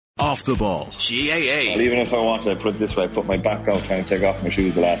Off the Ball. GAA. Well, even if I wanted, I put it this way, I put my back out trying to take off my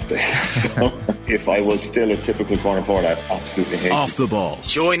shoes the last day. So if I was still a typical corner forward, I'd absolutely hate it. Off the Ball.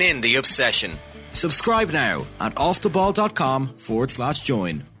 Join in the obsession. Subscribe now at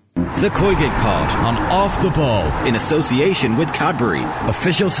offtheball.com/join. The COYGIG Pod on Off the Ball in association with Cadbury,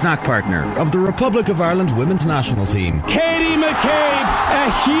 official snack partner of the Republic of Ireland women's national team. Katie McCabe,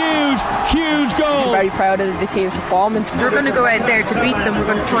 a huge goal. I'm very proud of the team's performance. We're going to go out there to beat them. We're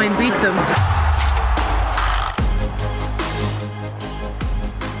going to try and beat them.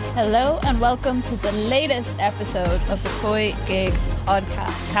 Hello and welcome to the latest episode of the COYGIG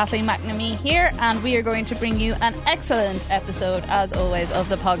podcast. Kathleen McNamee here, and we are going to bring you an excellent episode, as always, of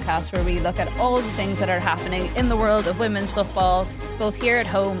the podcast where we look at all the things that are happening in the world of women's football, both here at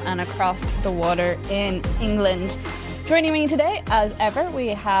home and across the water in England. Joining me today, as ever, we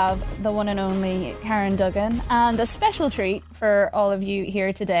have the one and only Karen Duggan, and a special treat for all of you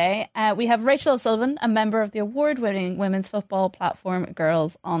here today. We have Rachel Sullivan, a member of the award-winning women's football platform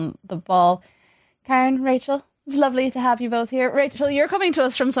Girls on the Ball. Karen, Rachel, it's lovely to have you both here. Rachel, you're coming to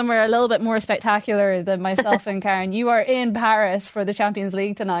us from somewhere a little bit more spectacular than myself and Karen. You are in Paris for the Champions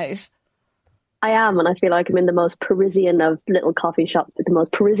League tonight. I am, and I feel like I'm in the most Parisian of little coffee shops with the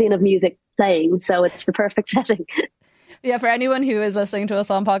most Parisian of music playing, so it's the perfect setting. Yeah, for anyone who is listening to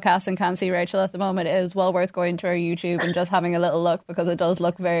us on podcast and can't see Rachel at the moment, it is well worth going to our YouTube and just having a little look, because it does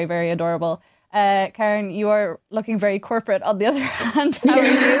look very, very adorable. Karen, you are looking very corporate on the other hand. How are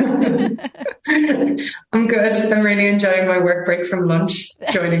you? I'm good. I'm really enjoying my work break from lunch,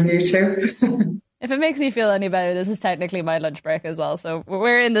 joining you two. If it makes you feel any better, this is technically my lunch break as well. So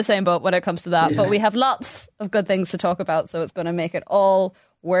we're in the same boat when it comes to that. Yeah. But we have lots of good things to talk about, so it's going to make it all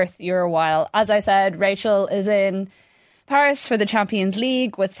worth your while. As I said, Rachel is in Paris for the Champions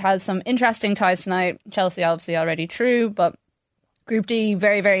League, which has some interesting ties tonight. Chelsea obviously already true, but Group D,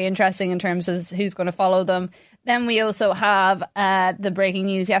 very, very interesting in terms of who's going to follow them. Then we also have the breaking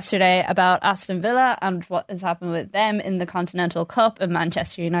news yesterday about Aston Villa and what has happened with them in the Continental Cup and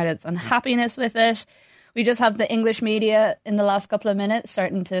Manchester United's unhappiness with it. We just have the English media in the last couple of minutes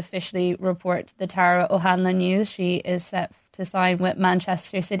starting to officially report the Tara O'Hanlon news. She is set to sign with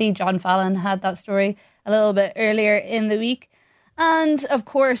Manchester City. John Fallon had that story a little bit earlier in the week. And of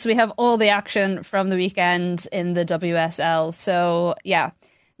course, we have all the action from the weekend in the WSL. So yeah,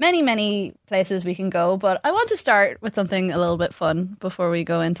 many places we can go. But I want to start with something a little bit fun before we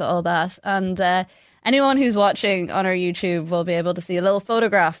go into all that. And anyone who's watching on our YouTube will be able to see a little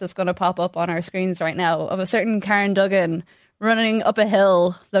photograph that's going to pop up on our screens right now of a certain Karen Duggan running up a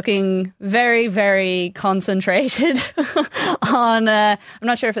hill, looking very, very concentrated on, I'm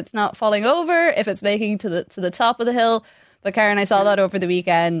not sure if it's not falling over, if it's making to the top of the hill. But Karen, I saw that over the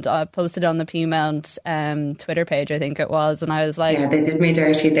weekend. I posted on the Paramount Twitter page, I think it was, and I was like, yeah, they did me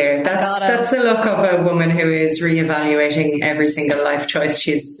dirty there. That's the look of a woman who is reevaluating every single life choice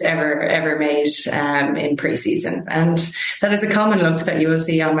she's ever made in pre-season, and that is a common look that you will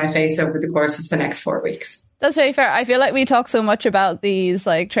see on my face over the course of the next 4 weeks. That's very fair. I feel like we talk so much about these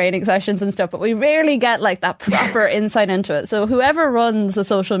like training sessions and stuff, but we rarely get like that proper insight into it. So whoever runs the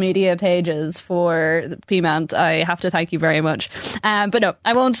social media pages for the Paramount, I have to thank you very much. But no,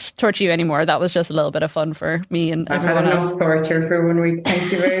 I won't torture you anymore. That was just a little bit of fun for me and everyone else. I've had enough torture for 1 week.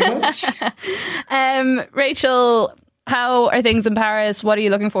 Thank you very much. Rachel, how are things in Paris? What are you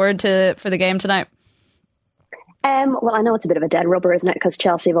looking forward to for the game tonight? Well, I know it's a bit of a dead rubber, isn't it? Because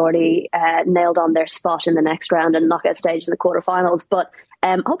Chelsea have already nailed on their spot in the next round and knockout stages in the quarterfinals. But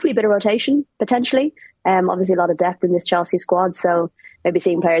hopefully a bit of rotation, potentially. Obviously a lot of depth in this Chelsea squad. So maybe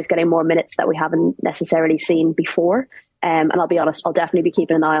seeing players getting more minutes that we haven't necessarily seen before. And I'll be honest, I'll definitely be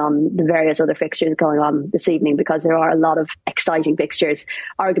keeping an eye on the various other fixtures going on this evening, because there are a lot of exciting fixtures,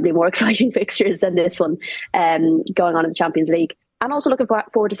 arguably more exciting fixtures than this one, going on in the Champions League. And also looking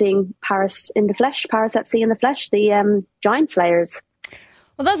forward to seeing Paris in the flesh, Paris FC in the flesh, the Giant Slayers.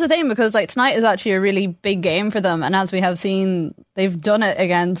 Well, that's the thing, because like tonight is actually a really big game for them. And as we have seen, they've done it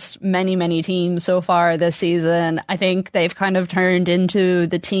against many teams so far this season. I think they've kind of turned into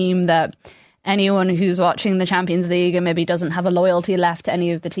the team that anyone who's watching the Champions League and maybe doesn't have a loyalty left to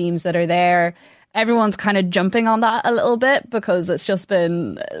any of the teams that are there, everyone's kind of jumping on that a little bit, because it's just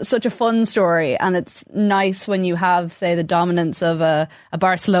been such a fun story. And it's nice when you have, say, the dominance of a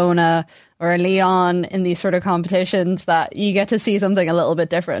Barcelona or a Lyon in these sort of competitions, that you get to see something a little bit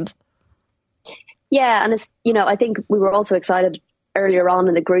different. Yeah, and it's, I think we were also excited earlier on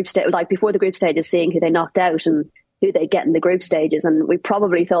in the group stage, like before the group stages, seeing who they knocked out and who they get in the group stages. And we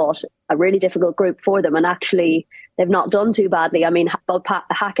probably thought a really difficult group for them. And actually, they've not done too badly. I mean, both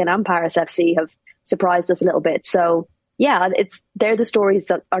Hacken and Paris FC have surprised us a little bit. So they're the stories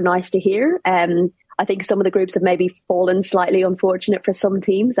that are nice to hear. I think some of the groups have maybe fallen slightly unfortunate for some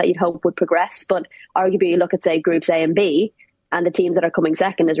teams that you'd hope would progress. But arguably, you look at, say, groups A and B, and the teams that are coming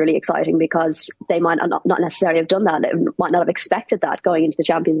second is really exciting because they might not necessarily have done that. They might not have expected that going into the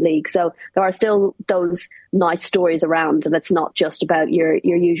Champions League. So there are still those nice stories around, and it's not just about your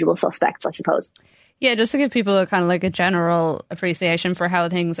usual suspects, I suppose. Yeah, just to give people a kind of like a general appreciation for how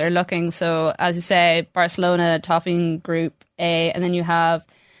things are looking. So, as you say, Barcelona topping Group A, and then you have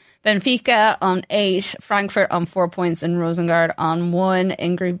Benfica on 8, Frankfurt on 4 points, and Rosengard on 1.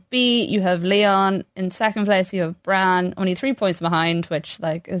 In Group B, you have Lyon in second place. You have Brann only 3 points behind, which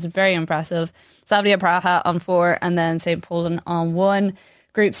is very impressive. Slavia Praha on 4, and then St. Polten on 1.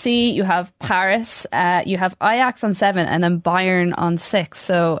 Group C, you have Paris, you have Ajax on 7, and then Bayern on 6.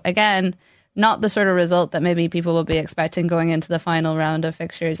 So again, not the sort of result that maybe people will be expecting going into the final round of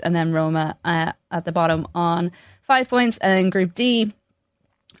fixtures. And then Roma at the bottom on 5 points. And then Group D,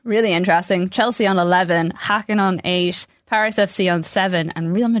 really interesting. Chelsea on 11, Hacken on 8, Paris FC on 7,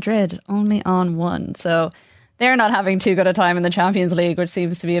 and Real Madrid only on 1. So they're not having too good a time in the Champions League, which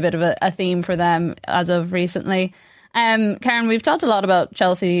seems to be a bit of a theme for them as of recently. Karen, we've talked a lot about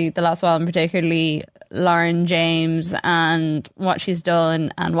Chelsea the last while, and particularly Lauren James and what she's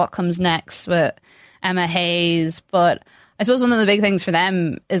done and what comes next with Emma Hayes. But I suppose one of the big things for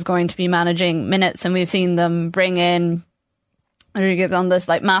them is going to be managing minutes, and we've seen them bring in Rodriguez on this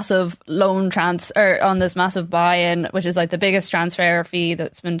massive on this massive buy-in, which is the biggest transfer fee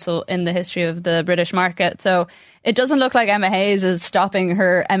that's been in the history of the British market. So it doesn't look like Emma Hayes is stopping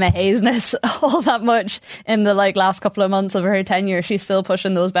her Emma Hayes-ness all that much in the last couple of months of her tenure. She's still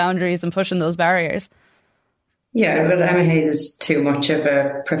pushing those boundaries and pushing those barriers. Yeah, but Emma Hayes is too much of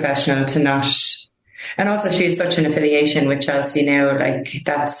a professional to not. And also she has such an affiliation with Chelsea now.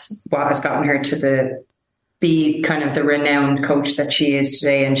 That's what has gotten her to be kind of the renowned coach that she is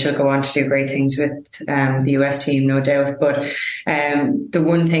today, and she'll go on to do great things with the US team, no doubt. But the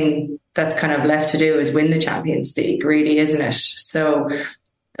one thing that's kind of left to do is win the Champions League, really, isn't it? So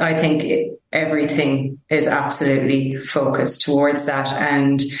I think everything is absolutely focused towards that.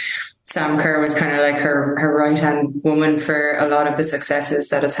 And Sam Kerr was kind of like her right-hand woman for a lot of the successes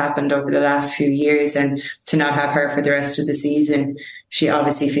that has happened over the last few years. And to not have her for the rest of the season, she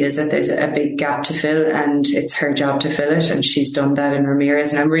obviously feels that there's a big gap to fill, and it's her job to fill it. And she's done that in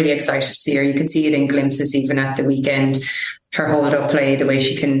Ramirez. And I'm really excited to see her. You can see it in glimpses even at the weekend. Her hold-up play, the way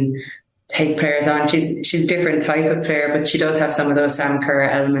she can take players on. She's a different type of player, but she does have some of those Sam Kerr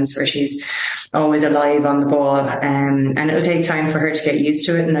elements where she's always alive on the ball, and it'll take time for her to get used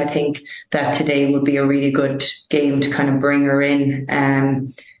to it. And I think that today would be a really good game to kind of bring her in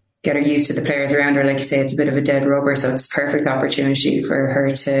and get her used to the players around her. Like you say, it's a bit of a dead rubber, so it's a perfect opportunity for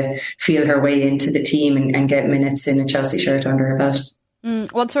her to feel her way into the team and get minutes in a Chelsea shirt under her belt.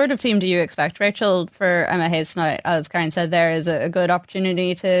 What sort of team do you expect, Rachel, for Emma Hayes tonight? As Karen said, there is a good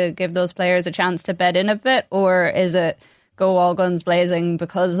opportunity to give those players a chance to bed in a bit, or is it go all guns blazing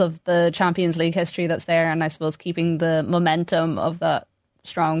because of the Champions League history that's there, and I suppose keeping the momentum of that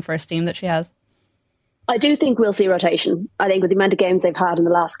strong first team that she has? I do think we'll see rotation. I think with the amount of games they've had in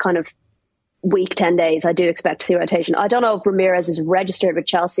the last kind of week, 10 days, I do expect to see rotation. I don't know if Ramirez is registered with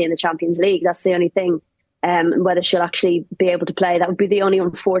Chelsea in the Champions League. That's the only thing. And whether she'll actually be able to play, that would be the only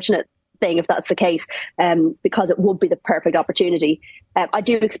unfortunate thing if that's the case, because it would be the perfect opportunity. I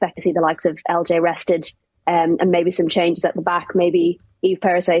do expect to see the likes of LJ rested, and maybe some changes at the back. Maybe Eve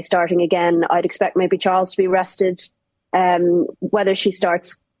Perisset starting again. I'd expect maybe Charles to be rested. Whether she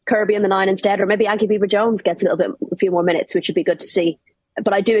starts Kirby in the 9 instead, or maybe Aggie Beever-Jones gets a few more minutes, which would be good to see.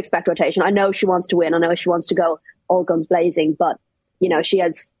 But I do expect rotation. I know she wants to win. I know she wants to go all guns blazing, but she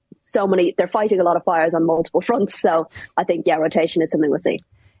has so many, they're fighting a lot of fires on multiple fronts. So I think, rotation is something we'll see.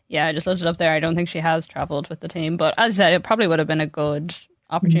 Yeah, I just looked it up there. I don't think she has travelled with the team, but as I said, it probably would have been a good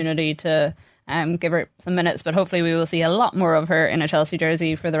opportunity to give her some minutes, but hopefully we will see a lot more of her in a Chelsea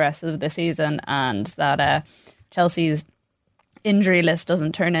jersey for the rest of the season, and that Chelsea's injury list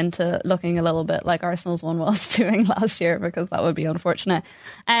doesn't turn into looking a little bit like Arsenal's one was doing last year, because that would be unfortunate.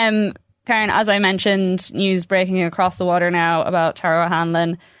 Karen, as I mentioned, news breaking across the water now about Tara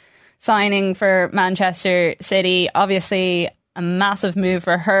O'Hanlon signing for Manchester City. Obviously a massive move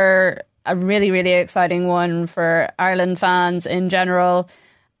for her, a really, really exciting one for Ireland fans in general.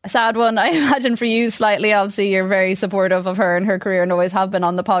 A sad one, I imagine, for you slightly. Obviously, you're very supportive of her and her career and always have been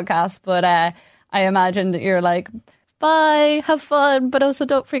on the podcast. But I imagine that you're like, bye, have fun, but also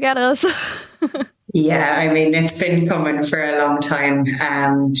don't forget us. Yeah, I mean, it's been coming for a long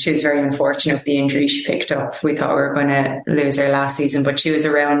time. She was very unfortunate with the injury she picked up. We thought we were going to lose her last season, but she was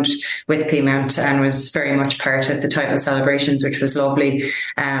around with Plymouth and was very much part of the title celebrations, which was lovely.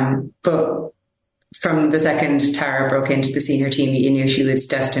 But from the second Tara broke into the senior team, you knew she was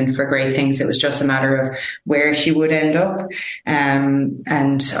destined for great things. It was just a matter of where she would end up. And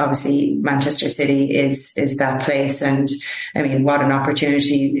obviously Manchester City is that place. And I mean, what an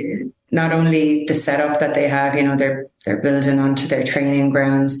opportunity. Not only the setup that they have, you know, they're building onto their training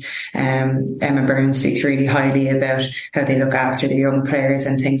grounds. Emma Byrne speaks really highly about how they look after the young players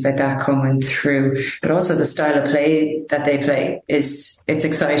and things like that coming through. But also the style of play that they play it's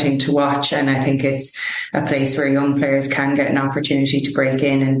exciting to watch. And I think it's a place where young players can get an opportunity to break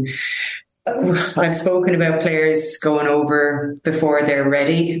in. And I've spoken about players going over before they're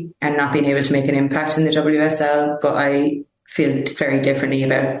ready and not being able to make an impact in the WSL, but I feel very differently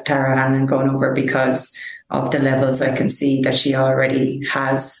about Tara Hanlon going over because of the levels I can see that she already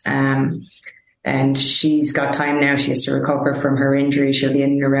has. And she's got time now. She has to recover from her injury. She'll be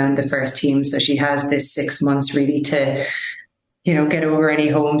in and around the first team. So she has this 6 months really to, you know, get over any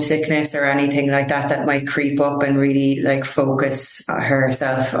homesickness or anything like that might creep up and really like focus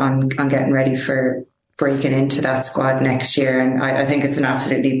herself on getting ready for breaking into that squad next year. And I think it's an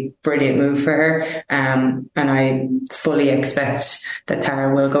absolutely brilliant move for her. And I fully expect that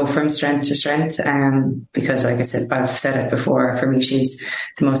Tara will go from strength to strength. Because like I said, I've said it before, for me, she's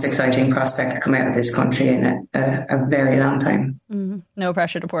the most exciting prospect to come out of this country in a very long time. No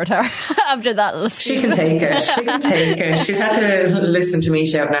pressure to poor Tara after that. She can take it. She can take it. She's had to listen to me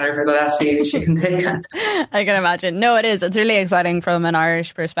shouting at her for the last few years. She can take it. I can imagine. No, it is. It's really exciting from an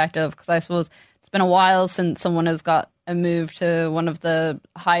Irish perspective because I suppose it's been a while since someone has got a move to one of the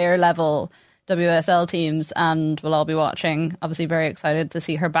higher level WSL teams, and we'll all be watching. Obviously very excited to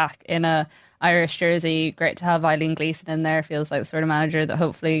see her back in a Irish jersey. Great to have Eileen Gleeson in there. Feels like the sort of manager that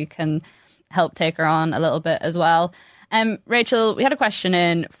hopefully can help take her on a little bit as well. Rachel, we had a question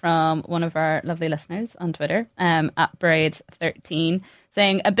in from one of our lovely listeners on Twitter, at Braids13,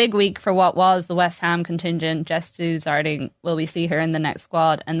 saying a big week for what was the West Ham contingent. Jess Zarding, will we see her in the next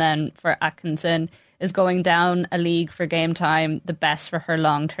squad? And then for Atkinson, is going down a league for game time the best for her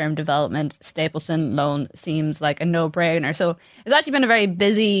long-term development? Stapleton loan seems like a no-brainer. So it's actually been a very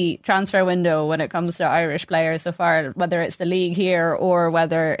busy transfer window when it comes to Irish players so far, whether it's the league here or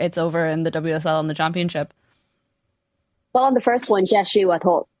whether it's over in the WSL and the Championship. Well, on the first one, Jess Yu, I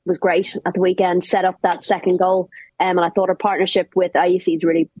thought was great at the weekend, set up that second goal. And I thought her partnership with IEC is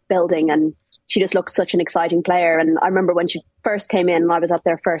really building, and she just looks such an exciting player. And I remember when she first came in and I was at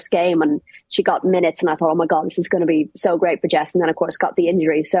their first game and she got minutes and I thought, oh my God, this is going to be so great for Jess. And then, of course, got the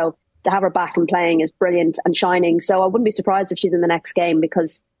injury. So to have her back and playing is brilliant and shining. So I wouldn't be surprised if she's in the next game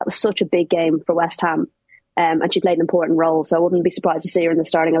because that was such a big game for West Ham. And she played an important role, so I wouldn't be surprised to see her in the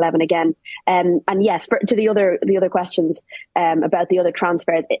starting 11 again. And yes, to the other questions about the other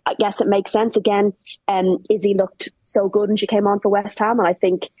transfers, I guess it makes sense again. Izzy looked so good when she came on for West Ham, and I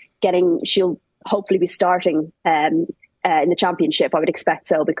think she'll hopefully be starting in the Championship. I would expect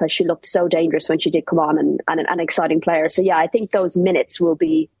so because she looked so dangerous when she did come on and an exciting player. So yeah, I think those minutes will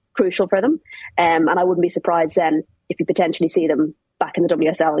be crucial for them, and I wouldn't be surprised then if you potentially see them back in the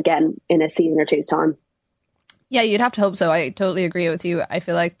WSL again in a season or two's time. Yeah, you'd have to hope so. I totally agree with you. I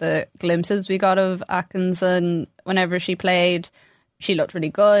feel like the glimpses we got of Atkinson whenever she played, she looked really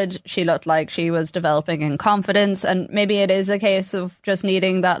good. She looked like she was developing in confidence. And maybe it is a case of just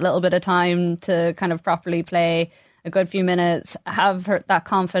needing that little bit of time to kind of properly play a good few minutes, have that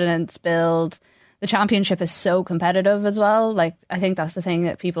confidence build. The Championship is so competitive as well. Like, I think that's the thing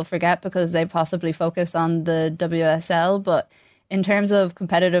that people forget because they possibly focus on the WSL, but in terms of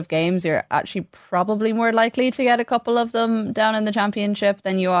competitive games, you're actually probably more likely to get a couple of them down in the Championship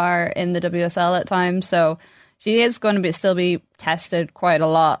than you are in the WSL at times. So she is going to still be tested quite a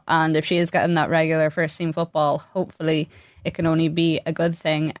lot. And if she is getting that regular first team football, hopefully it can only be a good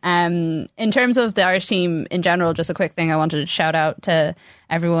thing. In terms of the Irish team in general, just a quick thing I wanted to shout out to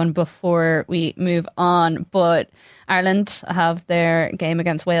everyone before we move on. But Ireland have their game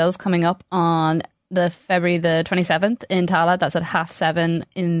against Wales coming up on the February the 27th in Tallaght. That's at 7:30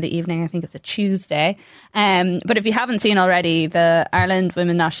 in the evening. I think it's a Tuesday. But if you haven't seen already, the Ireland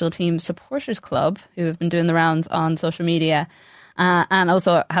Women National Team Supporters Club, who have been doing the rounds on social media and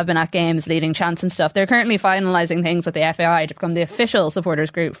also have been at games leading chants and stuff, they're currently finalising things with the FAI to become the official supporters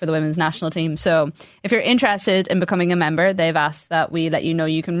group for the women's national team. So if you're interested in becoming a member, they've asked that we let you know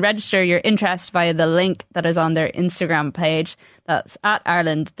you can register your interest via the link that is on their Instagram page. That's at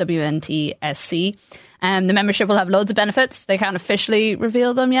Ireland WNTSC. The membership will have loads of benefits. They can't officially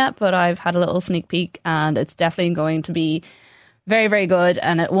reveal them yet, but I've had a little sneak peek, and it's definitely going to be very, very good.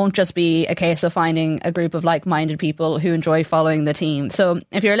 And it won't just be a case of finding a group of like-minded people who enjoy following the team. So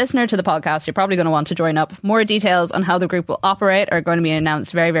if you're a listener to the podcast, you're probably going to want to join up. More details on how the group will operate are going to be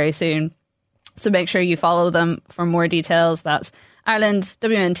announced very, very soon. So make sure you follow them for more details. That's Ireland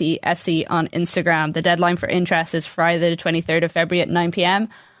WNT SC on Instagram. The deadline for interest is Friday the 23rd of February at 9 p.m.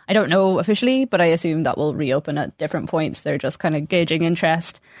 I don't know officially, but I assume that will reopen at different points. They're just kind of gauging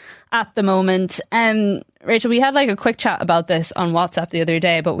interest at the moment. Rachel, we had like a quick chat about this on WhatsApp the other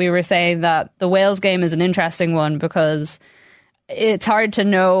day, but we were saying that the Wales game is an interesting one because it's hard to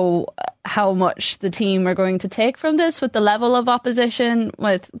know how much the team are going to take from this with the level of opposition,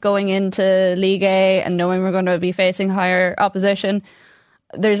 with going into League A and knowing we're going to be facing higher opposition.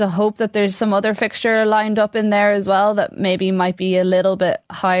 There's a hope that there's some other fixture lined up in there as well that maybe might be a little bit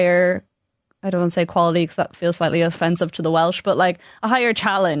higher. I don't want to say quality because that feels slightly offensive to the Welsh, but like a higher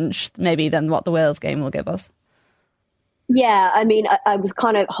challenge maybe than what the Wales game will give us. Yeah, I mean, I was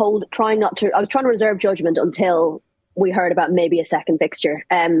kind of trying to reserve judgment until we heard about maybe a second fixture,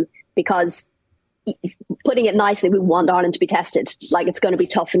 because putting it nicely, we want Ireland to be tested. Like, it's going to be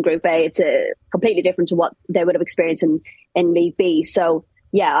tough in Group A. It's completely different to what they would have experienced in League B. So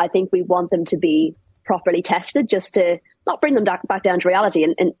yeah, I think we want them to be properly tested, just to not bring them back down to reality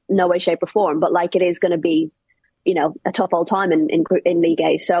in no way, shape or form, but like it is going to be, a tough old time in League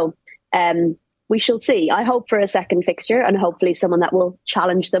A. So we shall see. I hope for a second fixture and hopefully someone that will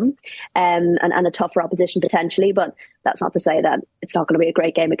challenge them, and a tougher opposition potentially. But that's not to say that it's not going to be a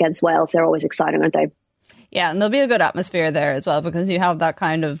great game against Wales. They're always exciting, aren't they? Yeah, and there'll be a good atmosphere there as well, because you have that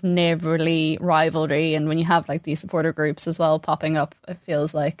kind of neighbourly rivalry, and when you have like these supporter groups as well popping up, it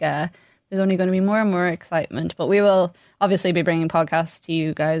feels like there's only going to be more and more excitement. But we will obviously be bringing podcasts to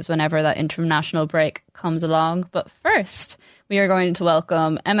you guys whenever that international break comes along. But first, we are going to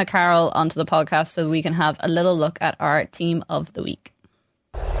welcome Emma Carroll onto the podcast so we can have a little look at our team of the week.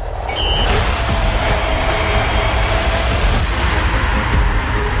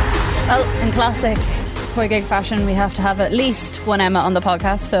 Well, in classic COYGIG fashion, we have to have at least one Emma on the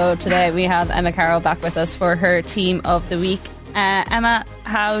podcast. So today we have Emma Carroll back with us for her team of the week. Emma,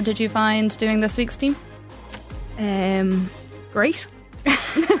 how did you find doing this week's team? Great.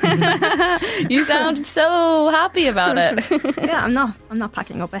 You sound so happy about it. Yeah, I'm not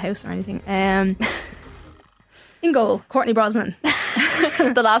packing up a house or anything. In goal, Courtney Brosnan.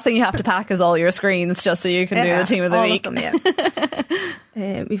 The last thing you have to pack is all your screens just so you can do the team of the week. Of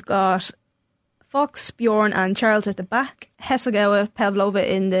them, we've got Fox, Bjorn and Charles at the back, Hesagawa, Pelova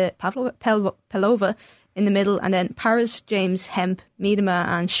in the middle, and then Paris, James, Hemp, Miedema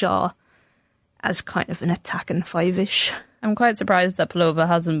and Shaw as kind of an attacking five-ish. I'm quite surprised that Pelova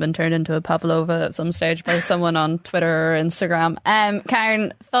hasn't been turned into a Pavlova at some stage by someone on Twitter or Instagram.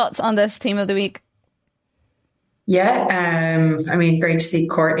 Karen, thoughts on this team of the week? Yeah, I mean, great to see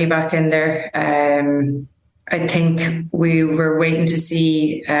Courtney back in there. I think we were waiting to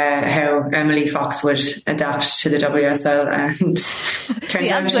see how Emily Fox would adapt to the WSL, and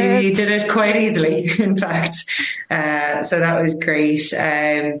turns out she did it quite easily, in fact. So that was great.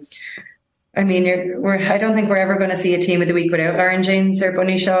 I mean, I don't think we're ever going to see a team of the week without Lauren James or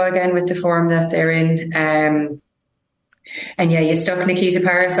Bunny Shaw again with the form that they're in. And yeah, you stuck Nikita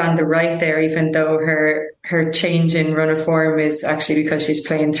Paris on the right there, even though her change in run of form is actually because she's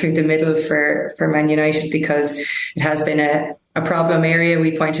playing through the middle for Man United, because it has been a problem area.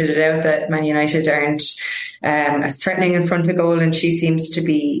 We pointed it out that Man United aren't as threatening in front of goal, and she seems to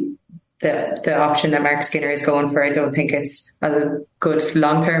be the option that Mark Skinner is going for. I don't think it's a good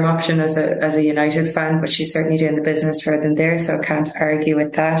long-term option as a United fan, but she's certainly doing the business for them there, so I can't argue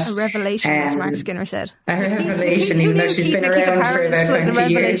with that. A revelation, as Mark Skinner said. A revelation, even though she's been around for about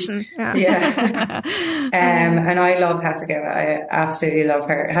 20 years. Yeah. And I love Hesagawa. I absolutely love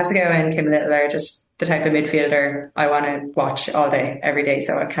her. Hesagawa and Kim Little are just the type of midfielder I want to watch all day, every day,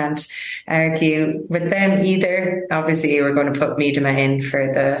 so I can't argue with them either. Obviously, we're going to put Miedema in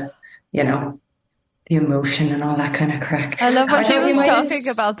for the emotion and all that kind of crack. I love when she was talking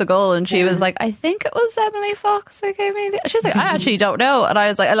about the goal, and she was like, I think it was Emily Fox that gave me she's like, I actually don't know. And I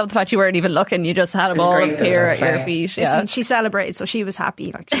was like, I love the fact you weren't even looking, you just had a ball appear at your feet. Yeah. Listen, she celebrated, so she was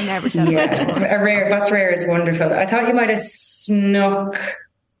happy. Like, she never celebrates. Yeah. What's rare is wonderful. I thought you might have snuck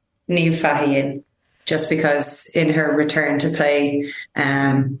Niamh Fahey in, just because in her return to play,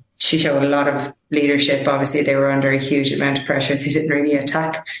 she showed a lot of leadership. Obviously, they were under a huge amount of pressure. They didn't really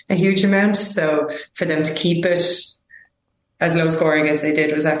attack a huge amount. So for them to keep it as low scoring as they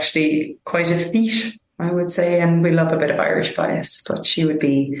did was actually quite a feat, I would say, and we love a bit of Irish bias, but she would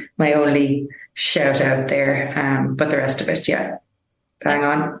be my only shout out there. But the rest of it, yeah, bang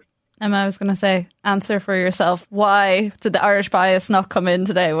on. Emma, I was going to say, answer for yourself. Why did the Irish bias not come in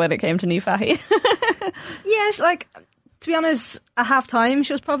today when it came to Niamh Fahey? Yes, like, to be honest, at half time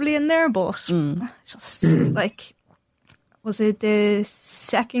she was probably in there, but like, was it the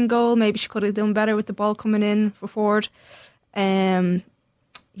second goal? Maybe she could have done better with the ball coming in for forward.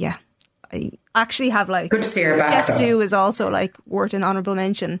 Yeah, I actually have like good to see her back. Jess Sue is also like worth an honourable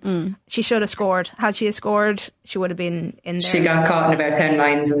mention. She should have scored. Had she scored, she would have been in there. She got caught in about 10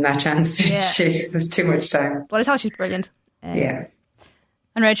 lines in that chance. Yeah. It was too much time. But I thought she's brilliant. Yeah.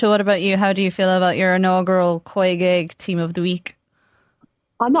 And Rachel, what about you? How do you feel about your inaugural COYGIG Team of the Week?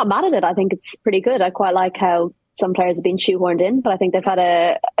 I'm not mad at it. I think it's pretty good. I quite like how some players have been shoehorned in, but I think they've had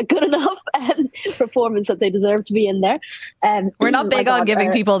a good enough performance that they deserve to be in there. We're not big on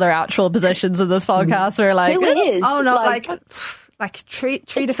giving people their actual positions in this podcast. We're like, who is? Oh no, like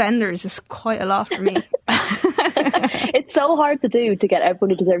three defenders is quite a lot for me. It's so hard to do to get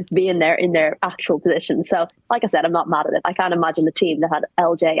everyone who deserves to be in their actual position. So, like I said, I'm not mad at it. I can't imagine a team that had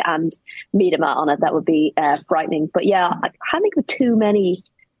LJ and Miedema on it. That would be frightening. But yeah, I can't think of too many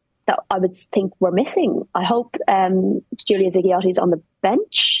that I would think we're missing. I hope Julia Zighiotti's on the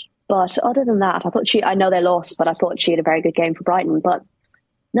bench. But other than that, I know they lost, but I thought she had a very good game for Brighton. But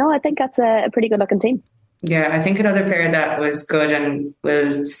no, I think that's a pretty good looking team. Yeah, I think another player that was good and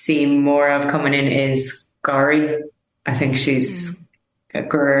we'll see more of coming in is Gori. I think she's a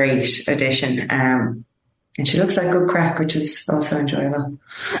great addition. And she looks like good crack, which is also enjoyable.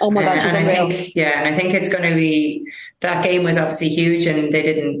 Oh my God, she's unreal. And I think it's going to be, that game was obviously huge and they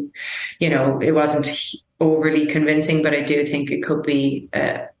didn't, it wasn't overly convincing, but I do think it could be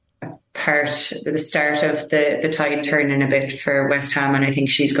the start of the tide turning a bit for West Ham, and I think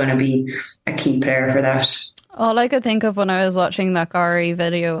she's going to be a key player for that. All I could think of when I was watching that Gori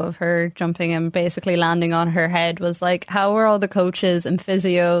video of her jumping and basically landing on her head was like, how are all the coaches and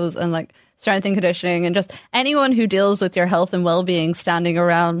physios and like strength and conditioning and just anyone who deals with your health and well-being standing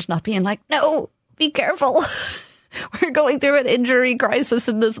around not being like, no, be careful. We're going through an injury crisis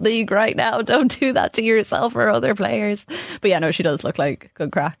in this league right now. Don't do that to yourself or other players. But yeah, no, she does look like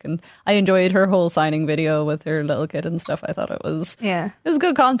good crack. And I enjoyed her whole signing video with her little kid and stuff. I thought it was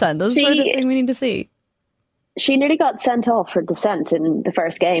good content. This is the sort of thing we need to see. She nearly got sent off for dissent in the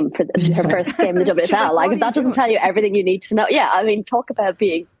first game, for her first game in the WSL. Like, if that doesn't tell you everything you need to know. Yeah, I mean, talk about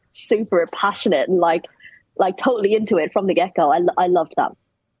being super passionate and like totally into it from the get-go. I loved that.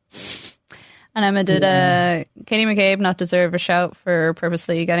 And Emma, did Katie McCabe not deserve a shout for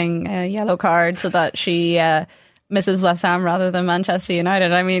purposely getting a yellow card so that she misses West Ham rather than Manchester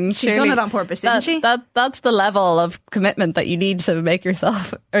United? I mean, she's done it on purpose, didn't she? That's the level of commitment that you need to make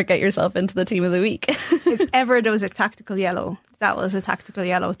yourself or get yourself into the Team of the Week. If ever there was a tactical yellow, that was a tactical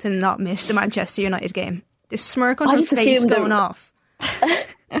yellow to not miss the Manchester United game. This smirk on her face going off.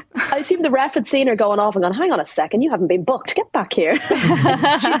 I assume the ref had seen her going off and gone, hang on a second, you haven't been booked, get back here.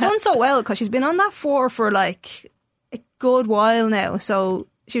 She's done so well because she's been on that for like a good while now, so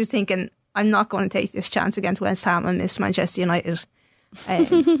she was thinking, I'm not going to take this chance against West Ham and miss Manchester United.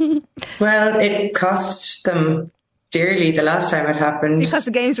 Well, it cost them dearly the last time it happened. Because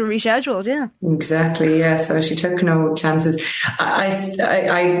the games were rescheduled, yeah. Exactly, yeah. So she took no chances.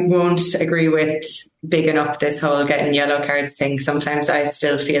 I won't agree with bigging up this whole getting yellow cards thing. Sometimes I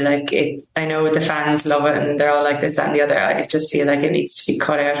still feel like it. I know the fans love it and they're all like this, that and the other. I just feel like it needs to be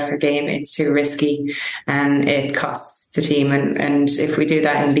cut out of her game. It's too risky and it costs the team. And if we do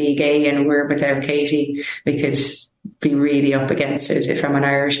that in League A and we're without Katie, we could be really up against it from an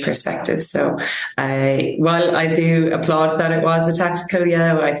Irish perspective. So while I do applaud that it was a tactical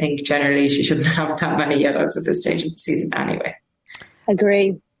yellow, I think generally she shouldn't have that many yellows at this stage of the season anyway.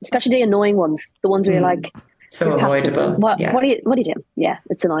 Agree. Especially the annoying ones. The ones where you're like... So avoidable. What do you do? Yeah,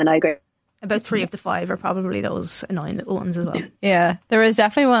 it's annoying, I agree. About 3 of the 5 are probably those annoying little ones as well. Yeah, there was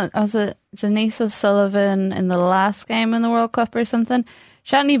definitely one. Was it Denise O'Sullivan in the last game in the World Cup or something?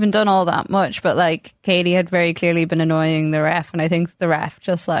 She hadn't even done all that much, but like Katie had very clearly been annoying the ref, and I think the ref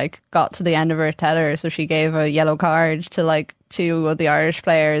just like got to the end of her tether, so she gave a yellow card to like 2 of the Irish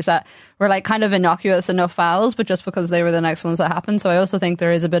players that were like kind of innocuous enough fouls, but just because they were the next ones that happened. So I also think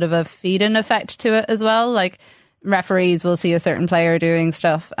there is a bit of a feed-in effect to it as well. Like referees will see a certain player doing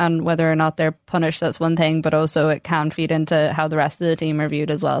stuff, and whether or not they're punished, that's one thing, but also it can feed into how the rest of the team are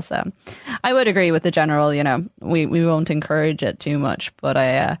viewed as well. So I would agree with the general, we won't encourage it too much, but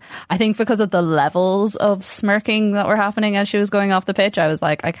I think because of the levels of smirking that were happening as she was going off the pitch, I was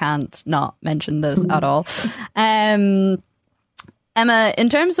like, I can't not mention this at all. Emma, in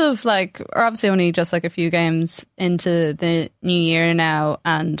terms of like, we're obviously only just like a few games into the new year now,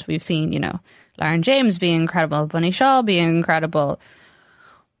 and we've seen, you know, Lauren James being incredible, Bunny Shaw being incredible.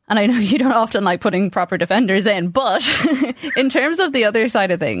 And I know you don't often like putting proper defenders in, but in terms of the other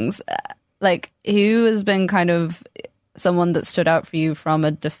side of things, like who has been kind of someone that stood out for you from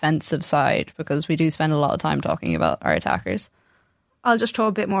a defensive side? Because we do spend a lot of time talking about our attackers. I'll just throw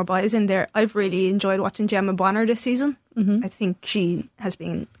a bit more bias in there. I've really enjoyed watching Gemma Bonner this season. I think she has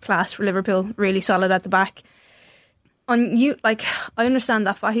been class for Liverpool, really solid at the back. I understand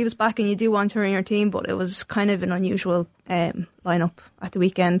that Fahy was back and you do want her in your team, but it was kind of an unusual lineup at the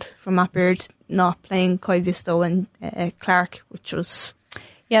weekend from Matt Beard not playing Koivisto and Clark, which was...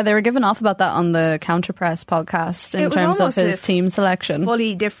 Yeah, they were giving off about that on the Counter Press podcast in terms of his team selection.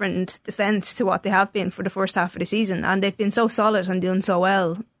 Fully different defence to what they have been for the first half of the season, and they've been so solid and doing so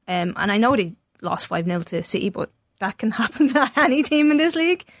well. And I know they lost 5-0 to City, but that can happen to any team in this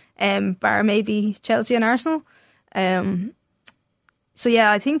league, bar maybe Chelsea and Arsenal. So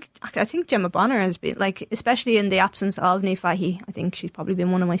yeah, I think Gemma Bonner has been, like, especially in the absence of Niamh Fahy, I think she's probably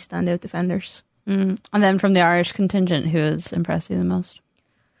been one of my standout defenders. And then from the Irish contingent, who has impressed you the most?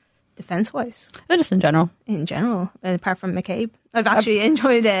 Defence-wise? Just in general. In general, apart from McCabe. I've actually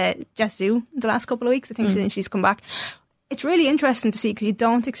enjoyed Jess Zhu the last couple of weeks. I think since she's come back. It's really interesting to see because you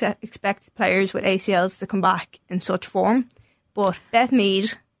don't expect players with ACLs to come back in such form. But Beth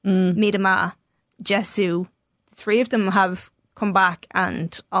Mead, Miedema, Jess Zhu, the three of them have come back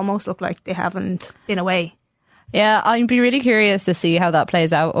and almost look like they haven't been away. Yeah, I'd be really curious to see how that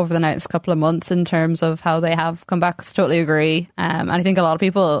plays out over the next couple of months in terms of how they have come back. I totally agree. And I think a lot of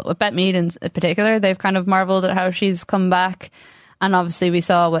people, with Beth Mead in particular, they've kind of marvelled at how she's come back. And obviously we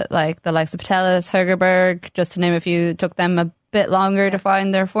saw with like the likes of Patelis, Hegerberg, just to name a few, it took them a bit longer to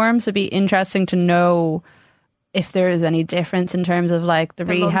find their form. So it'd be interesting to know if there is any difference in terms of like the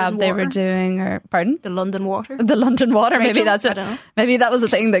rehab they were doing, or pardon? The London water. The London water. Rachel? Maybe that's it. Maybe that was the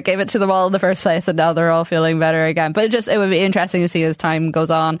thing that gave it to them all in the first place, and now they're all feeling better again. But it would be interesting to see as time goes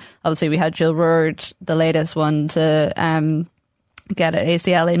on. Obviously, we had Jill Roord, the latest one to get an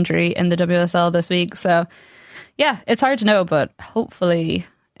ACL injury in the WSL this week. So yeah, it's hard to know, but hopefully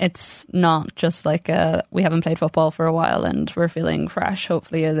it's not just like we haven't played football for a while and we're feeling fresh.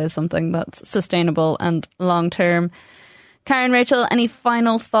 Hopefully it is something that's sustainable and long term. Karen, Rachel, any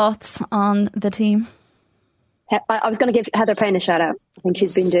final thoughts on the team? I was going to give Heather Payne a shout out. I think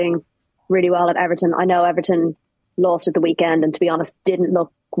she's been doing really well at Everton. I know Everton lost at the weekend and, to be honest, didn't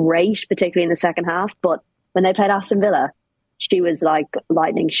look great, particularly in the second half. But when they played Aston Villa, she was like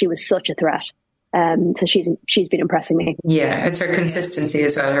lightning. She was such a threat. So she's been impressing me. Yeah, it's her consistency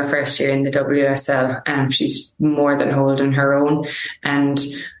as well. Her first year in the WSL, she's more than holding her own, and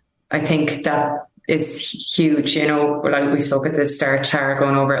I think that is huge. You know, like we spoke at the start, Tara,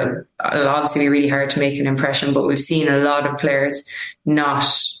 going over, it'll obviously be really hard to make an impression, but we've seen a lot of players not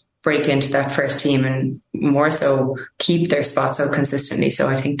break into that first team and more so keep their spot so consistently. So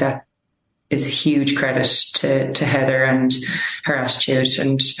I think that is huge credit to Heather and her attitude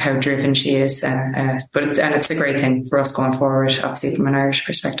and how driven she is. But it's a great thing for us going forward, obviously from an Irish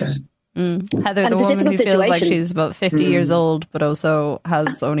perspective. Heather, the woman who feels like she's about 50 years old, but also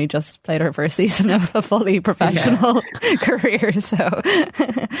has only just played her first season of a fully professional career. So,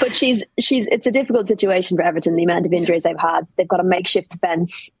 but it's a difficult situation for Everton. The amount of injuries they've had, they've got a makeshift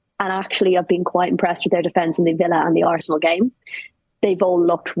defence, and actually, I've been quite impressed with their defence in the Villa and the Arsenal game. They've all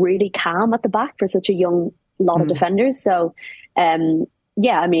looked really calm at the back for such a young lot of defenders. So,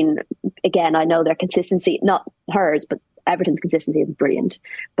 yeah, I mean, again, I know their consistency, not hers, but Everton's consistency is brilliant.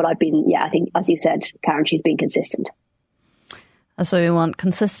 But I think, as you said, Karen, she's been consistent. That's what we want.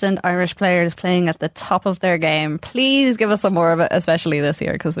 Consistent Irish players playing at the top of their game. Please give us some more of it, especially this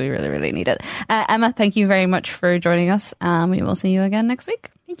year, because we really, really need it. Emma, thank you very much for joining us. We will see you again next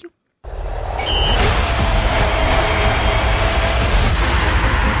week. Thank you.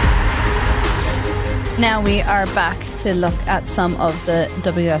 Now we are back to look at some of the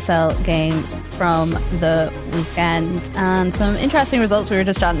WSL games from the weekend and some interesting results. We were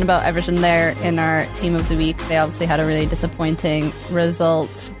just chatting about Everton there in our team of the week. They obviously had a really disappointing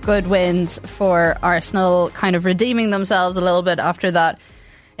result. Good wins for Arsenal, kind of redeeming themselves a little bit after that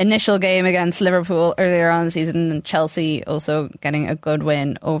initial game against Liverpool earlier on in the season, and Chelsea also getting a good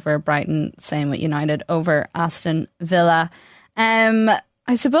win over Brighton. Same with United over Aston Villa.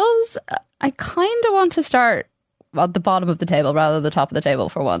 I suppose I kind of want to start at the bottom of the table rather than the top of the table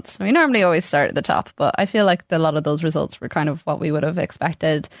for once. We normally always start at the top, but I feel like a lot of those results were kind of what we would have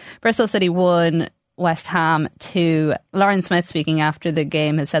expected. Bristol City won West Ham 2. Lauren Smith, speaking after the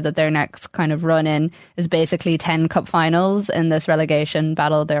game, has said that their next kind of run in is basically 10 cup finals in this relegation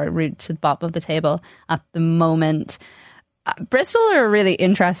battle. They're route to the bottom of the table at the moment. Bristol are a really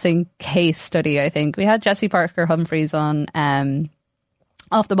interesting case study, I think. We had Jessie Parker-Humphries on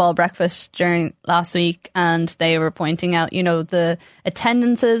Off the Ball Breakfast during last week, and they were pointing out, the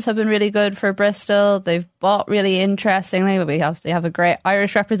attendances have been really good for Bristol. They've bought really interestingly, but we obviously have a great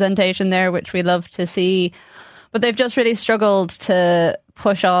Irish representation there, which we love to see. But they've just really struggled to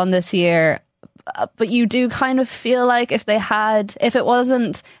push on this year. But you do kind of feel like if it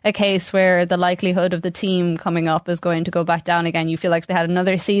wasn't a case where the likelihood of the team coming up is going to go back down again, you feel like if they had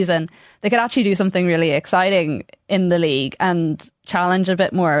another season, they could actually do something really exciting in the league and challenge a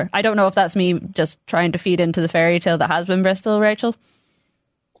bit more. I don't know if that's me just trying to feed into the fairy tale that has been Bristol, Rachel.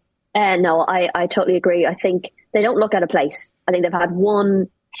 No, I totally agree. I think they don't look out of place. I think they've had one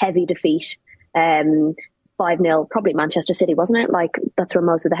heavy defeat, 5-0, probably Manchester City, wasn't it? Like, that's where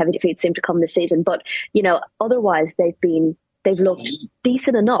most of the heavy defeats seem to come this season. But, otherwise they've looked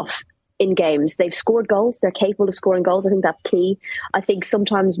decent enough in games. They've scored goals. They're capable of scoring goals. I think that's key. I think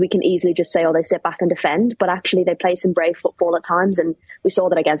sometimes we can easily just say, they sit back and defend, but actually they play some brave football at times. And we saw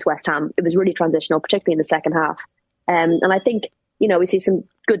that against West Ham. It was really transitional, particularly in the second half. And I think, we see some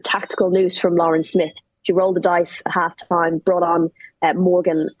good tactical news from Lauren Smith. She rolled the dice at half-time, brought on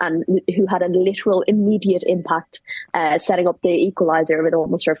Morgan, and who had a literal immediate impact, setting up the equaliser with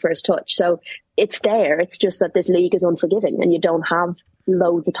almost her first touch. So it's there. It's just that this league is unforgiving and you don't have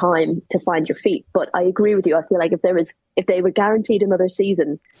loads of time to find your feet. But I agree with you. I feel like if they were guaranteed another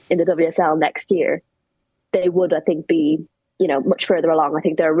season in the WSL next year, they would, I think, be, much further along. I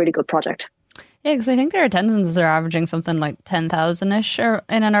think they're a really good project. Yeah, because I think their attendances are averaging something like 10,000-ish or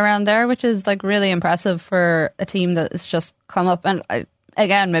in and around there, which is like really impressive for a team that's just come up. And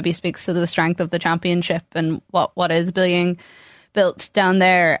again, maybe speaks to the strength of the championship and what is being built down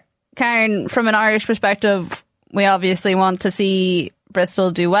there. Karen, from an Irish perspective, we obviously want to see Bristol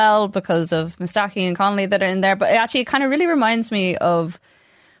do well because of Mustaki and Connolly that are in there. But it actually kind of really reminds me of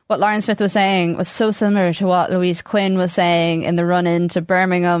what Lauren Smith was saying was so similar to what Louise Quinn was saying in the run-in to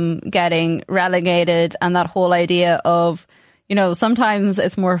Birmingham getting relegated, and that whole idea of, sometimes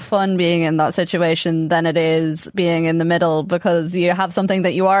it's more fun being in that situation than it is being in the middle, because you have something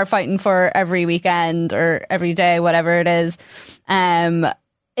that you are fighting for every weekend or every day, whatever it is.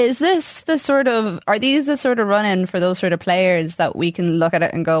 Is this are these the sort of run-in for those sort of players that we can look at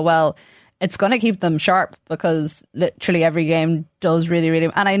it and go, well, it's going to keep them sharp, because literally every game does really, really...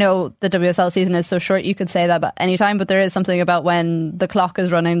 And I know the WSL season is so short, you could say that about any time, but there is something about when the clock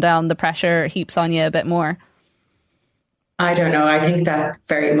is running down, the pressure heaps on you a bit more. I don't know. I think that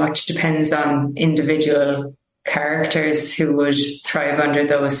very much depends on individual characters who would thrive under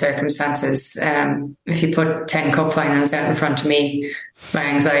those circumstances. If you put 10 cup finals out in front of me, my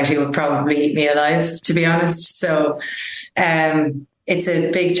anxiety would probably eat me alive, to be honest. So... it's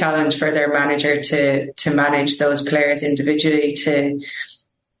a big challenge for their manager to manage those players individually, to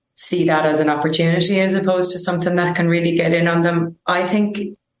see that as an opportunity as opposed to something that can really get in on them. I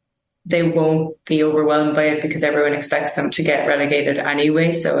think they won't be overwhelmed by it because everyone expects them to get relegated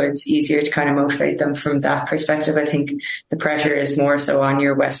anyway. So it's easier to kind of motivate them from that perspective. I think the pressure is more so on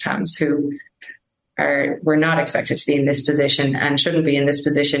your West Hams, who were not expected to be in this position and shouldn't be in this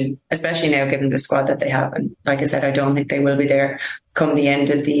position, especially now given the squad that they have. And like I said, I don't think they will be there come the end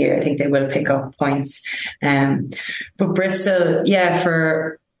of the year. I think they will pick up points. But Bristol,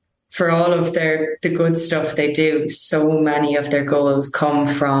 for all of the good stuff they do, so many of their goals come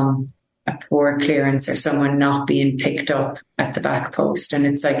from a poor clearance or someone not being picked up at the back post. And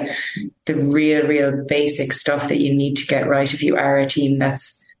it's like the real basic stuff that you need to get right if you are a team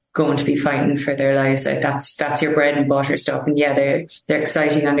that's going to be fighting for their lives. Like that's your bread and butter stuff. And yeah, they're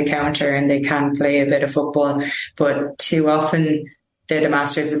exciting on the counter and they can play a bit of football, but too often they're the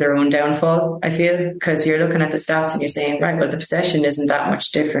masters of their own downfall, I feel, because you're looking at the stats and you're saying, right, well, the possession isn't that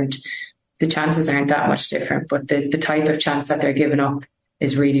much different. The chances aren't that much different, but the type of chance that they're giving up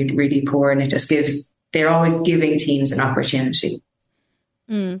is really, really poor. And it just they're always giving teams an opportunity.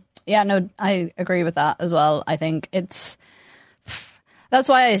 Yeah, no, I agree with that as well. I think that's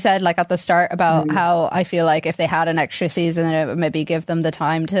why I said, like, at the start about how I feel like if they had an extra season, it would maybe give them the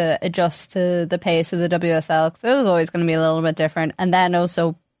time to adjust to the pace of the WSL, because it was always going to be a little bit different. And then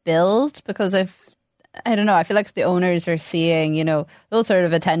also build, because I don't know, I feel like if the owners are seeing, those sort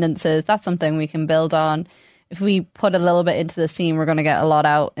of attendances, that's something we can build on. If we put a little bit into this team, we're going to get a lot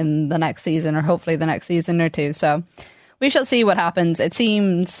out in the next season, or hopefully the next season or two. So we shall see what happens. It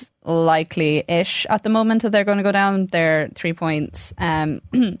seems likely-ish at the moment that they're going to go down. They're 3 points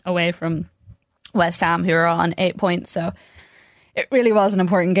away from West Ham, who are on 8 points. So it really was an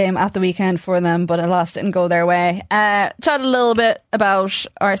important game at the weekend for them, but alas, didn't go their way. Chat a little bit about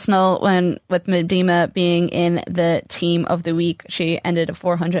Arsenal with Miedema being in the team of the week. She ended a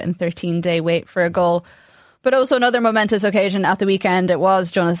 413-day wait for a goal. But also another momentous occasion at the weekend. It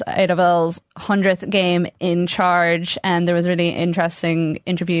was Jonas Eidevall's 100th game in charge, and there was a really interesting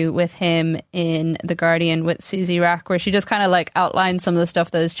interview with him in The Guardian with Susie Rack, where she just kind of like outlined some of the stuff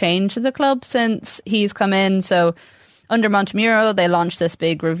that has changed at the club since he's come in. So under Montemurro, they launched this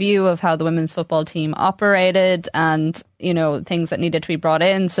big review of how the women's football team operated and, you know, things that needed to be brought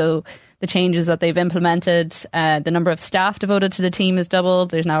in. So the changes that they've implemented, the number of staff devoted to the team has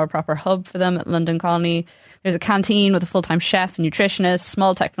doubled. There's now a proper hub for them at London Colony. There's a canteen with a full-time chef and nutritionist.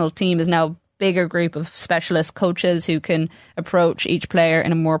 Small technical team is now a bigger group of specialist coaches who can approach each player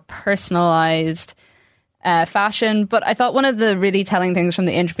in a more personalised fashion. But I thought one of the really telling things from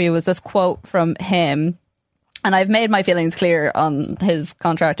the interview was this quote from him. And I've made my feelings clear on his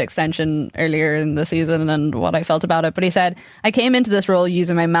contract extension earlier in the season and what I felt about it. But he said, "I came into this role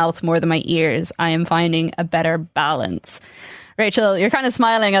using my mouth more than my ears. I am finding a better balance." Rachel, you're kind of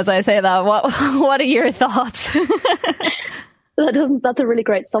smiling as I say that. What are your thoughts? That's a really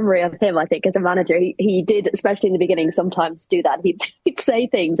great summary of him, I think, as a manager. He did, especially in the beginning, sometimes do that. He'd say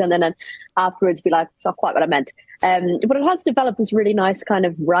things and then afterwards be like, it's not quite what I meant. But it has developed this really nice kind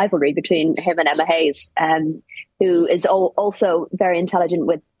of rivalry between him and Emma Hayes, who is also very intelligent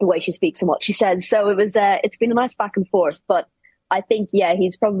with the way she speaks and what she says. So it's been a nice back and forth. But I think, yeah,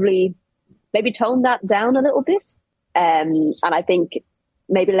 he's probably maybe toned that down a little bit. And I think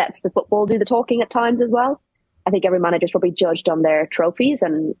maybe lets the football do the talking at times as well. I think every manager is probably judged on their trophies,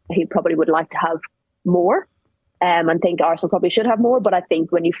 and he probably would like to have more. And think Arsenal probably should have more. But I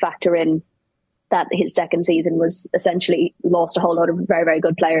think when you factor in that his second season was essentially lost a whole lot of very, very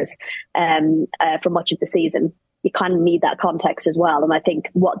good players for much of the season, you kind of need that context as well. And I think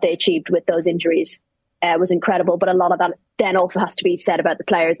what they achieved with those injuries was incredible. But a lot of that then also has to be said about the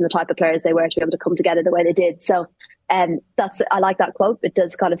players and the type of players they were to be able to come together the way they did. So I like that quote. It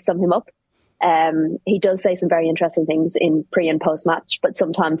does kind of sum him up. He does say some very interesting things in pre and post match, but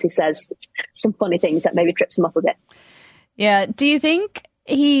sometimes he says some funny things that maybe trips him up a bit. Yeah. Do you think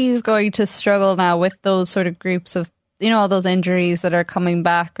he's going to struggle now with those sort of groups of, you know, all those injuries that are coming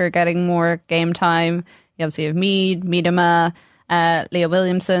back or getting more game time? You obviously have Miedema, Leah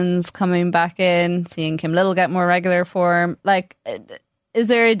Williamson's coming back in, seeing Kim Little get more regular form. Like, is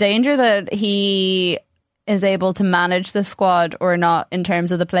there a danger that he is able to manage the squad or not in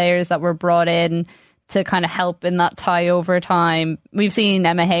terms of the players that were brought in to kind of help in that tie over time? We've seen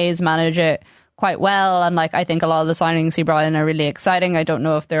Emma Hayes manage it quite well, and like I think a lot of the signings he brought in are really exciting. I don't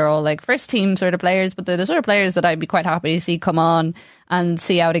know if they're all like first team sort of players, but they're the sort of players that I'd be quite happy to see come on and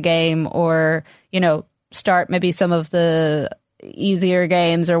see out a game, or, you know, start maybe some of the easier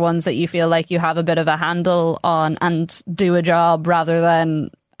games or ones that you feel like you have a bit of a handle on and do a job rather than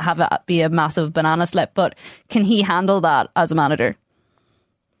have it be a massive banana slip. But can he handle that as a manager?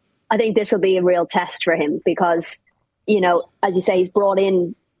 I think this will be a real test for him because, you know, as you say, he's brought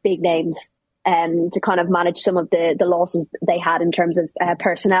in big names to kind of manage some of the losses they had in terms of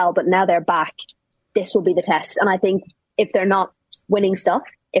personnel, but now they're back. This will be the test. And I think if they're not winning stuff,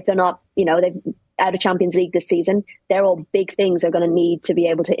 if they're not, you know, they've out of Champions League this season, they're all big things they're going to need to be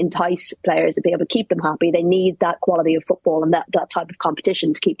able to entice players, to be able to keep them happy. They need that quality of football and that type of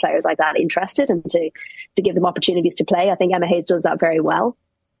competition to keep players like that interested and to give them opportunities to play. I think Emma Hayes does that very well.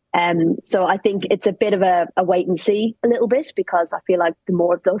 So I think it's a bit of a wait and see a little bit, because I feel like the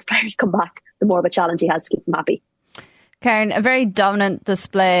more of those players come back, the more of a challenge he has to keep them happy. Karen, a very dominant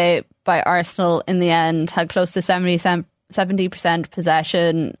display by Arsenal in the end, had close to 70%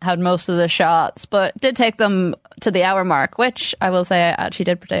 possession, had most of the shots, but did take them to the hour mark, which I will say I actually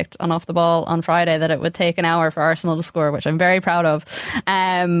did predict on Off the Ball on Friday that it would take an hour for Arsenal to score, which I'm very proud of.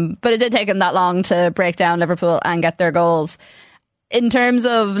 But it did take them that long to break down Liverpool and get their goals. In terms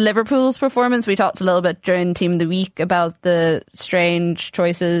of Liverpool's performance, we talked a little bit during Team of the Week about the strange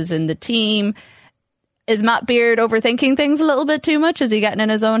choices in the team. Is Matt Beard overthinking things a little bit too much? Is he getting in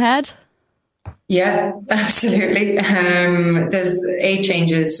his own head? Yeah, absolutely. There's 8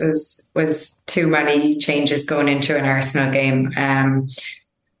 changes was too many changes going into an Arsenal game.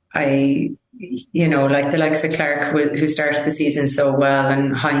 Like the likes of Clark, who started the season so well,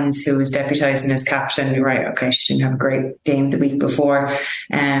 and Hines, who was deputising as captain. Right, okay, she didn't have a great game the week before.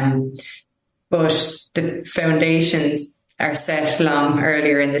 But the foundations are set long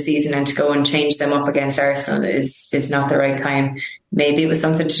earlier in the season, and to go and change them up against Arsenal is not the right time. Maybe it was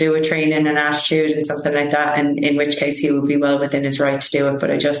something to do with training and attitude and something like that, and in which case he would be well within his right to do it.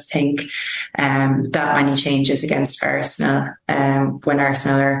 But I just think that many changes against Arsenal, when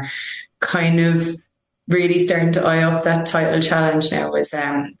Arsenal are kind of really starting to eye up that title challenge now,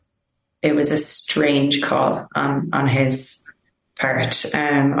 it was a strange call on his part.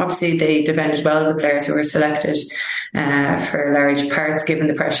 Obviously they defended well, the players who were selected for large parts, given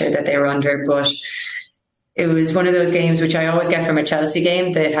the pressure that they were under, but it was one of those games which I always get from a Chelsea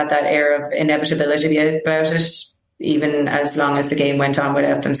game, that had that air of inevitability about it. Even as long as the game went on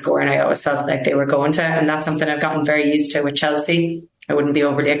without them scoring, I always felt like they were going to, and that's something I've gotten very used to with Chelsea. I wouldn't be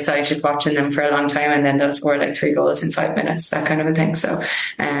overly excited watching them for a long time, and then they'll score like 3 goals in 5 minutes, that kind of a thing. So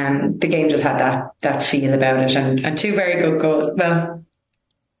the game just had that feel about it, and 2 very good goals. Well,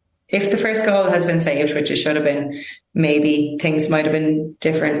 if the first goal has been saved, which it should have been, maybe things might have been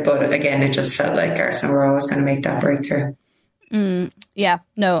different. But again, it just felt like Arsenal were always going to make that breakthrough. Yeah,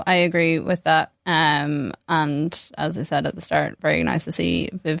 no, I agree with that. And as I said at the start, very nice to see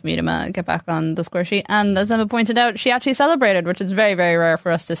Viv Miedema get back on the score sheet. And as Emma pointed out, she actually celebrated, which is very, very rare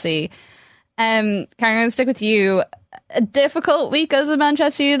for us to see. Karen, I'm going to stick with you. A difficult week as a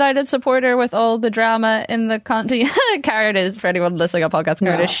Manchester United supporter with all the drama in the Conti. Karen is, for anyone listening on podcast,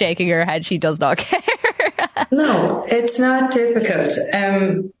 Karen is shaking her head. She does not care. No, it's not difficult.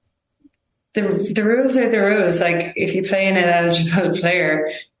 The rules are the rules. Like, if you play an ineligible player,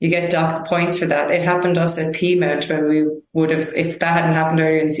 you get docked points for that. It happened to us at Peamount when we would have, if that hadn't happened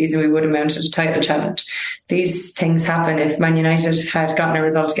earlier in the season, we would have mounted a title challenge. These things happen. If Man United had gotten a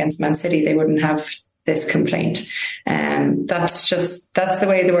result against Man City, they wouldn't have this complaint. That's the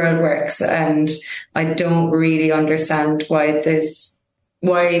way the world works. And I don't really understand why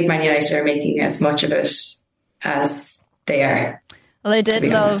Man United are making as much of it as they are. Well, I did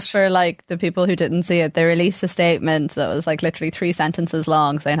love, for like the people who didn't see it, they released a statement that was like literally 3 sentences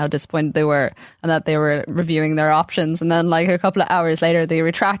long, saying how disappointed they were and that they were reviewing their options. And then like a couple of hours later, they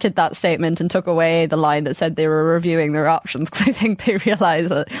retracted that statement and took away the line that said they were reviewing their options, because I think they realised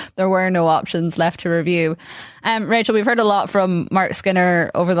that there were no options left to review. Rachel, we've heard a lot from Mark Skinner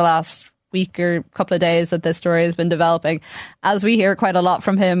over the last week or couple of days that this story has been developing, as we hear quite a lot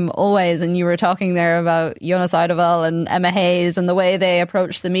from him always. And you were talking there about Jonas Eidevall and Emma Hayes and the way they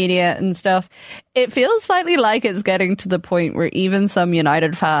approach the media and stuff. It feels slightly like it's getting to the point where even some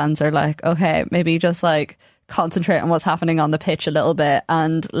United fans are like, okay, maybe just like concentrate on what's happening on the pitch a little bit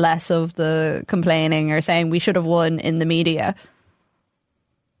and less of the complaining or saying we should have won in the media.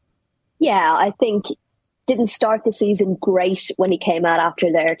 Yeah, I think didn't start the season great when he came out after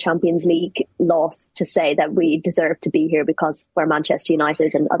their Champions League loss to say that we deserve to be here because we're Manchester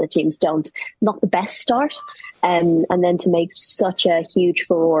United and other teams don't. Not the best start. And then to make such a huge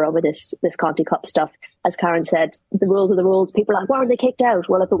furore over this Conti Cup stuff. As Karen said, the rules are the rules. People are like, why were they kicked out?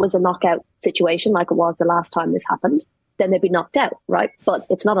 Well, if it was a knockout situation like it was the last time this happened, then they'd be knocked out, right? But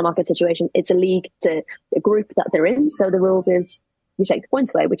it's not a knockout situation. It's a league, it's a group that they're in. So the rules is you take the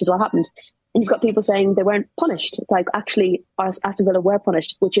points away, which is what happened. And you've got people saying they weren't punished. It's like, actually, Aston Villa were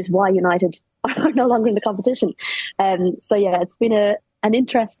punished, which is why United are no longer in the competition. So yeah, it's been an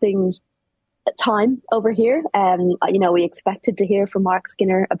interesting time over here. We expected to hear from Mark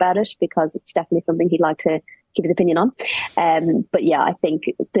Skinner about it because it's definitely something he'd like to give his opinion on. But yeah, I think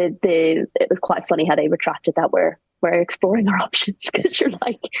it was quite funny how they retracted that we're exploring our options, because you're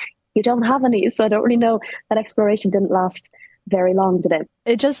like, you don't have any. So I don't really know. That exploration didn't last very long, did it?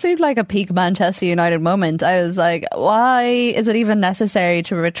 It just seemed like a peak Manchester United moment. I was like, why is it even necessary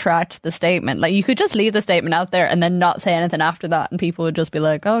to retract the statement? Like, you could just leave the statement out there and then not say anything after that, and people would just be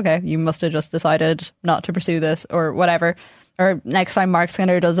like, oh, okay, you must have just decided not to pursue this or whatever. Or next time Mark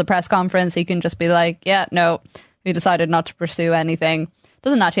Skinner does a press conference, he can just be like, yeah, no, we decided not to pursue anything.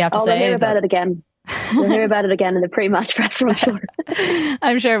 Doesn't actually have to say we'll hear about it again. We'll hear about it again in the pre-match press, I'm sure.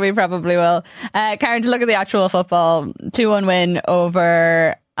 I'm sure we probably will. Karen, to look at the actual football, 2-1 win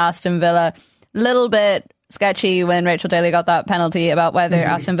over Aston Villa. Little bit sketchy when Rachel Daly got that penalty about whether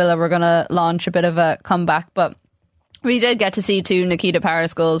Aston Villa were going to launch a bit of a comeback, but we did get to see 2 Nikita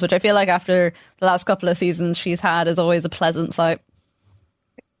Paris goals, which I feel like after the last couple of seasons she's had is always a pleasant sight.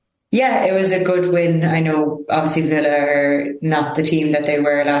 Yeah, it was a good win. I know obviously Villa are not the team that they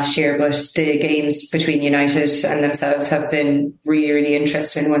were last year, but the games between United and themselves have been really, really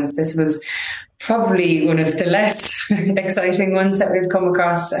interesting ones. This was probably one of the less exciting ones that we've come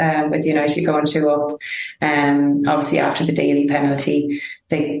across, with United going 2-up. Obviously after the Daly penalty,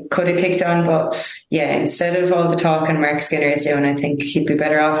 they could have kicked on, but yeah, instead of all the talking Mark Skinner is doing, I think he'd be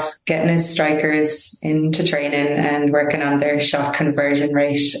better off getting his strikers into training and working on their shot conversion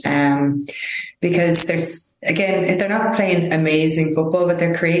rate. Because they're not playing amazing football, but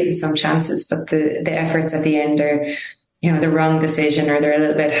they're creating some chances, but the efforts at the end are, the wrong decision, or they're a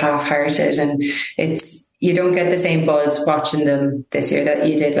little bit half-hearted, and you don't get the same buzz watching them this year that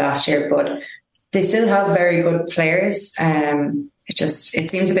you did last year, but they still have very good players. It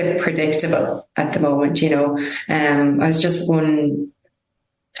seems a bit predictable at the moment, I was just one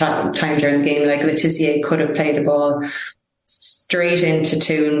time during the game, like Letitia could have played the ball straight into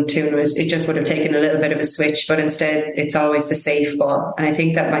Toon. It just would have taken a little bit of a switch, but instead it's always the safe ball. And I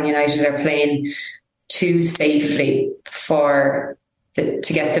think that Man United are playing too safely to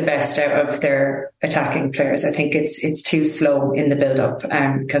get the best out of their attacking players. I think it's too slow in the build-up,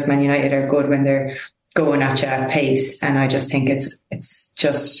 because Man United are good when they're going at you at pace, and I just think it's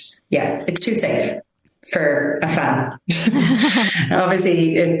too safe for a fan.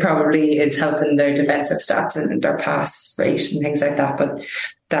 Obviously, it probably is helping their defensive stats and their pass rate and things like that, but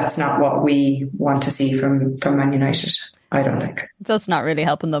that's not what we want to see from Man United, I don't think. It's also not really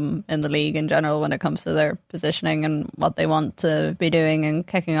helping them in the league in general when it comes to their positioning and what they want to be doing and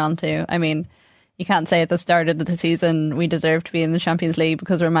kicking on to. I mean, you can't say at the start of the season we deserve to be in the Champions League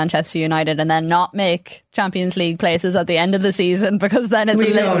because we're Manchester United, and then not make Champions League places at the end of the season, because then it's...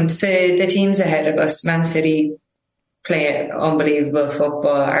 We don't. The teams ahead of us, Man City, play unbelievable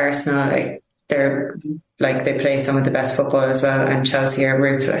football. Arsenal, they play some of the best football as well, and Chelsea are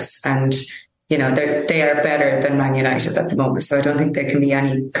ruthless, and they are better than Man United at the moment, so I don't think there can be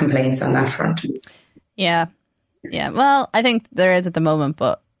any complaints on that front. Yeah. Well, I think there is at the moment,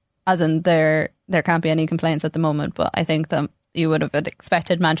 but as in there can't be any complaints at the moment. But I think that you would have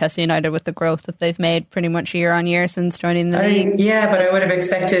expected Manchester United, with the growth that they've made pretty much year on year since joining the league. Yeah, but I would have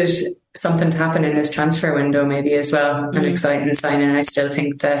expected something to happen in this transfer window maybe as well. An exciting signing. I still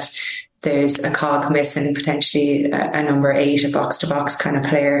think that there's a cog missing, potentially a number 8, a box-to-box kind of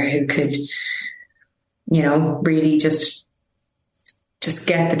player who could, really just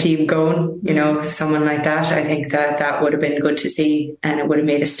get the team going, someone like that. I think that would have been good to see, and it would have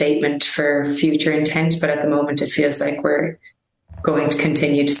made a statement for future intent. But at the moment, it feels like we're going to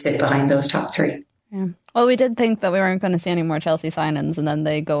continue to sit behind those top 3. Yeah. Well, we did think that we weren't going to see any more Chelsea signings, and then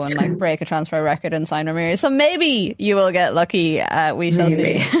they go and break a transfer record and sign Ramiri. So maybe you will get lucky. We shall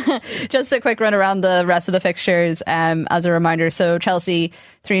see. Just a quick run around the rest of the fixtures as a reminder. So Chelsea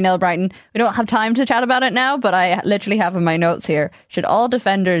 3-0 Brighton. We don't have time to chat about it now, but I literally have in my notes here, should all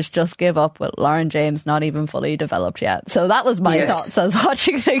defenders just give up with Lauren James not even fully developed yet? So that was my thoughts as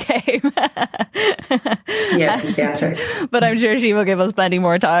watching the game. Yes, is the answer. But I'm sure she will give us plenty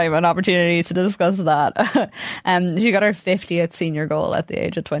more time and opportunity to discuss that. She got her 50th senior goal at the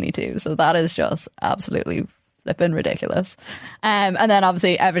age of 22, so that is just absolutely flipping ridiculous. And then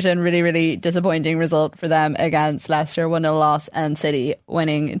obviously Everton, really, really disappointing result for them against Leicester, 1-0 loss, and City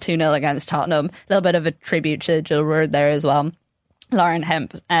winning 2-0 against Tottenham. A little bit of a tribute to Jill Ward there as well. Lauren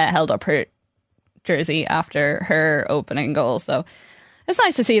Hemp held up her jersey after her opening goal, so it's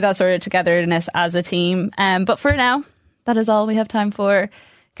nice to see that sort of togetherness as a team. But for now, that is all we have time for.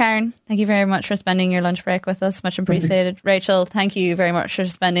 Karen, thank you very much for spending your lunch break with us. Much appreciated. Rachel, thank you very much for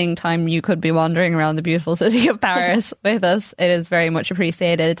spending time you could be wandering around the beautiful city of Paris with us. It is very much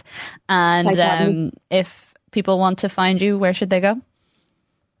appreciated. And if people want to find you, where should they go?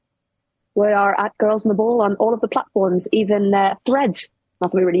 We are at Girls in the Bowl on all of the platforms, even Threads.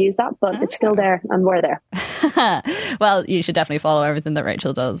 Not that we really use that, but it's still there, and we're there. Well, you should definitely follow everything that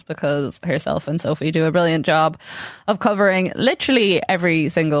Rachel does, because herself and Sophie do a brilliant job of covering literally every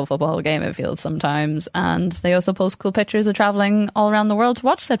single football game, it feels sometimes. And they also post cool pictures of travelling all around the world to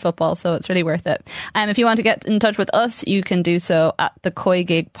watch said football, so it's really worth it. If you want to get in touch with us, you can do so at the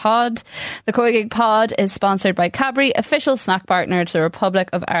COYGIG Pod. The COYGIG Pod is sponsored by Cadbury, official snack partner to the Republic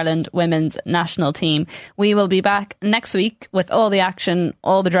of Ireland women's national team. We will be back next week with all the action,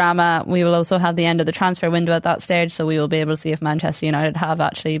 all the drama. We will also have the end of the transfer window at that stage, so we will be able to see if Manchester United have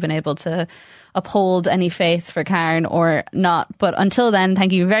actually been able to uphold any faith for Karen or not. But until then,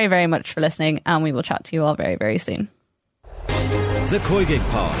 thank you very, very much for listening, and we will chat to you all very, very soon. The COYGIG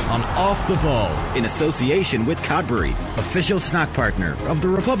Pod on Off the Ball, in association with Cadbury, official snack partner of the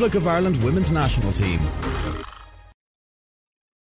Republic of Ireland women's national team.